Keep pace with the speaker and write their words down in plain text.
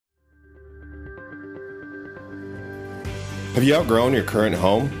Have you outgrown your current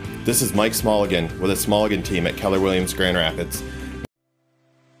home? This is Mike Smulligan with the Smulligan team at Keller Williams Grand Rapids.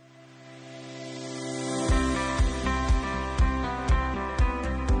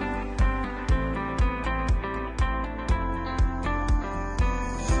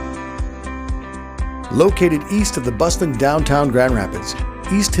 Located east of the bustling downtown Grand Rapids,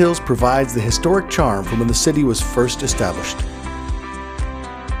 East Hills provides the historic charm from when the city was first established.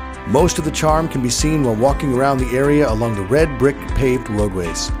 Most of the charm can be seen while walking around the area along the red brick paved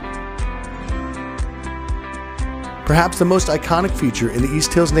roadways. Perhaps the most iconic feature in the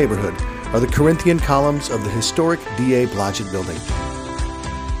East Hills neighborhood are the Corinthian columns of the historic D.A. Blodgett building.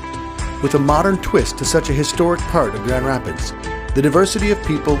 With a modern twist to such a historic part of Grand Rapids, the diversity of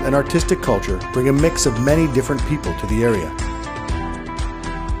people and artistic culture bring a mix of many different people to the area.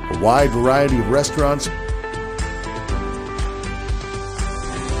 A wide variety of restaurants,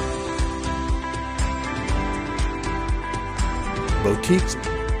 boutiques,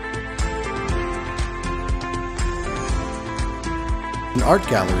 and art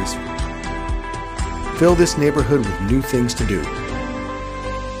galleries fill this neighborhood with new things to do,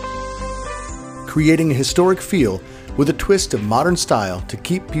 creating a historic feel with a twist of modern style to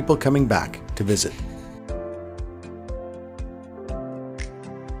keep people coming back to visit.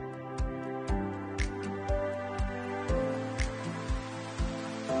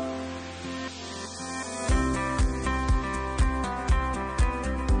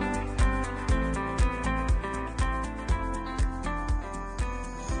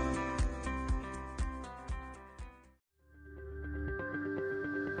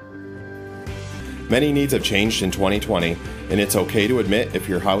 Many needs have changed in 2020, and it's okay to admit if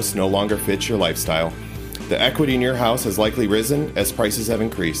your house no longer fits your lifestyle. The equity in your house has likely risen as prices have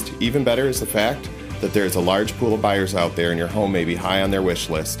increased. Even better is the fact that there is a large pool of buyers out there and your home may be high on their wish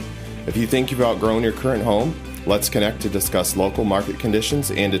list. If you think you've outgrown your current home, let's connect to discuss local market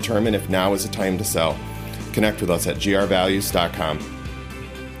conditions and determine if now is the time to sell. Connect with us at grvalues.com.